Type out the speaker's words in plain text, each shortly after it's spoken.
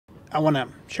I want to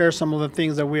share some of the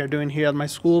things that we are doing here at my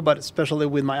school, but especially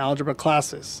with my algebra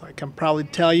classes. I can probably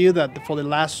tell you that for the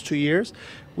last 2 years,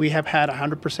 we have had a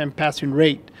 100% passing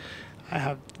rate. I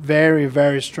have very,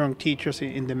 very strong teachers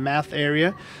in the math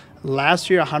area. Last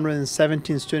year,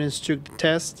 117 students took the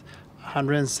test,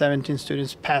 117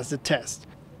 students passed the test.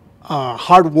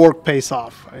 Hard work pays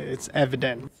off. It's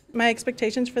evident. My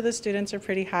expectations for the students are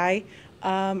pretty high.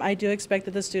 I do expect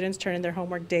that the students turn in their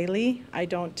homework daily. I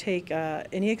don't take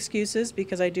any excuses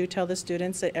because I do tell the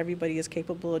students that everybody is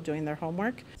capable of doing their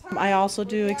homework. I also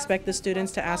do expect the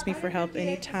students to ask me for help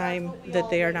anytime that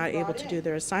they are not able to do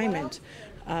their assignment.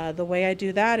 The way I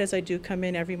do that is I do come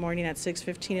in every morning at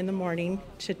 6:15 in the morning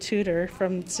to tutor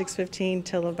from 6:15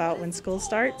 till about when school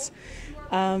starts.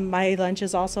 My lunch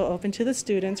is also open to the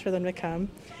students for them to come.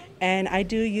 And I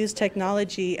do use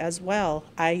technology as well.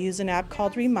 I use an app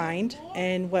called Remind,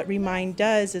 and what Remind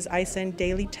does is I send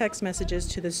daily text messages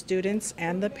to the students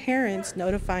and the parents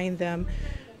notifying them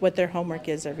what their homework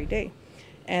is every day.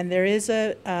 And there is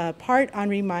a part on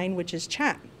Remind which is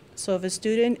chat. So if a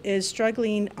student is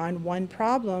struggling on one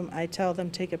problem, I tell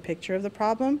them take a picture of the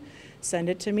problem, send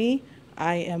it to me.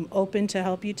 I am open to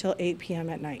help you till 8 p.m.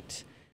 at night.